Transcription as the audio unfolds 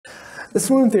The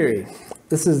swoon theory.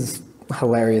 This is a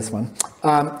hilarious one.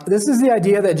 This is the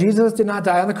idea that Jesus did not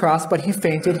die on the cross, but he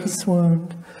fainted, he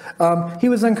swooned. He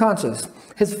was unconscious.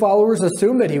 His followers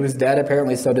assumed that he was dead.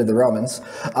 Apparently so did the Romans.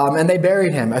 And they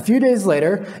buried him. A few days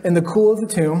later, in the cool of the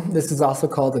tomb, this is also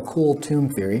called the cool tomb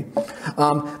theory,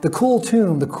 the cool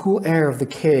tomb, the cool air of the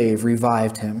cave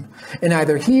revived him. And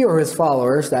either he or his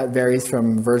followers, that varies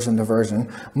from version to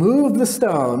version, moved the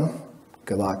stone,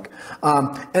 good luck,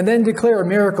 and then declare a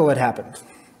miracle had happened.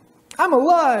 I'm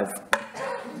alive!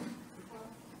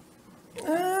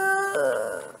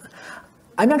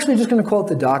 I'm actually just going to quote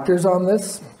the doctors on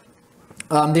this.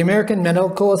 The American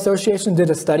Medical Association did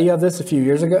a study of this a few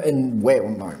years ago,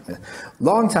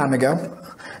 long time ago,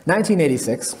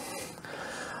 1986.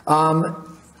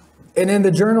 And in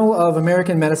the Journal of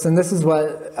American Medicine, this is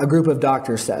what a group of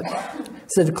doctors said.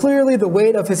 It said, clearly the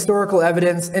weight of historical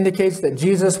evidence indicates that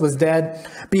Jesus was dead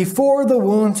before the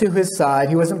wound to his side.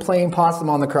 He wasn't playing possum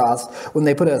on the cross when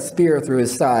they put a spear through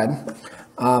his side.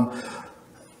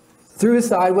 Through his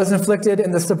side was inflicted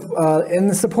and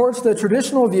supports the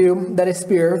traditional view that a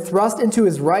spear thrust into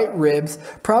his right ribs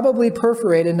probably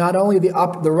perforated not only the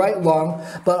right lung,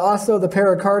 but also the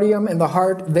pericardium and the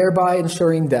heart, thereby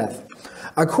ensuring death.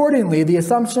 Accordingly, the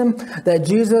assumption that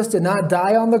Jesus did not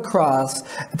die on the cross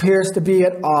appears to be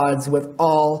at odds with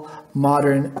all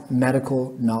modern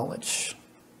medical knowledge.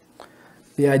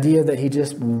 The idea that he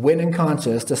just went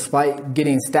unconscious despite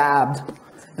getting stabbed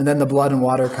and then the blood and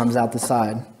water comes out the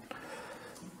side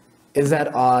is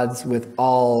at odds with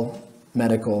all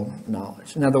medical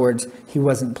knowledge. In other words, he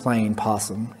wasn't playing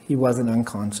possum. He wasn't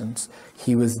unconscious.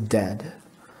 He was dead.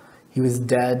 He was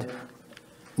dead,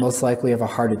 most likely of a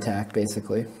heart attack,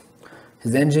 basically.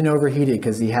 His engine overheated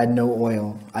because he had no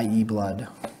oil, i.e. blood.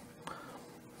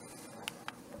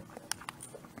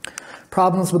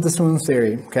 Problems with the swoon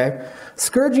theory, okay?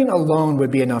 Scourging alone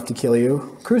would be enough to kill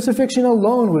you. Crucifixion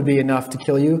alone would be enough to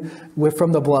kill you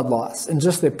from the blood loss and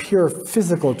just the pure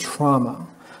physical trauma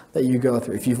that you go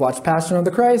through. If you've watched Passion of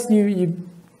the Christ, you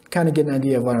kind of get an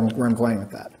idea of where I'm going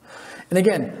with that. And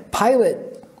again, Pilate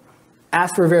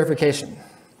asked for verification.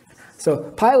 So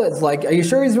Pilate's like, are you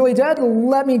sure he's really dead?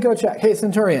 Let me go check. Hey,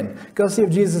 centurion, go see if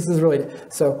Jesus is really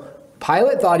dead. So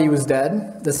Pilate thought he was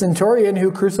dead. The centurion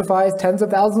who crucifies tens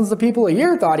of thousands of people a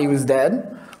year thought he was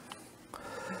dead.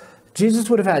 Jesus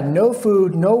would have had no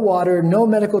food, no water, no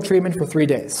medical treatment for 3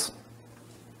 days.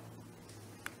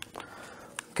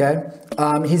 Okay?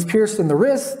 He's pierced in the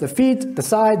wrists, the feet, the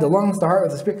side, the lungs, the heart,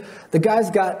 the spirit. The guy's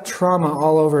got trauma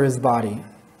all over his body.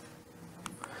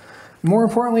 More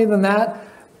importantly than that,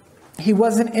 he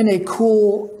wasn't in a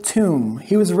cool tomb.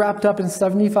 He was wrapped up in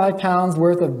 75 pounds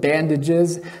worth of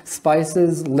bandages,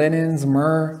 spices, linens,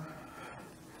 myrrh.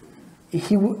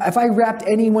 If I wrapped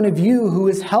any one of you who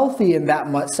is healthy in that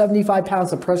much, 75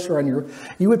 pounds of pressure on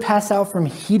you would pass out from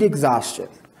heat exhaustion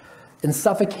and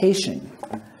suffocation,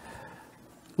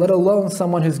 let alone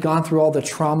someone who's gone through all the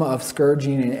trauma of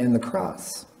scourging and the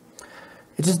cross.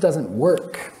 It just doesn't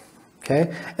work.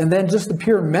 Okay? And then just the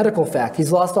pure medical fact,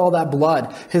 he's lost all that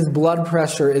blood. His blood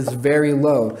pressure is very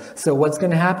low. So what's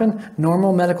going to happen?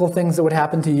 Normal medical things that would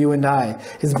happen to you and I.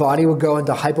 His body will go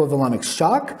into hypovolemic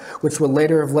shock, which would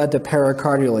later have led to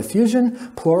pericardial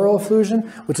effusion, pleural effusion,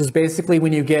 which is basically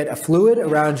when you get a fluid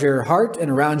around your heart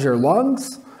and around your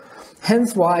lungs.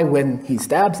 Hence why when he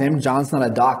stabs him, John's not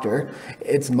a doctor,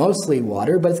 it's mostly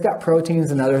water, but it's got proteins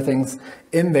and other things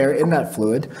in there, in that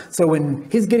fluid. So when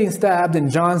he's getting stabbed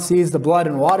and John sees the blood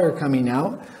and water coming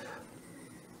out,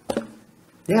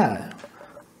 yeah.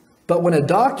 But when a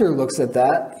doctor looks at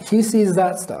that, he sees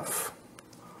that stuff.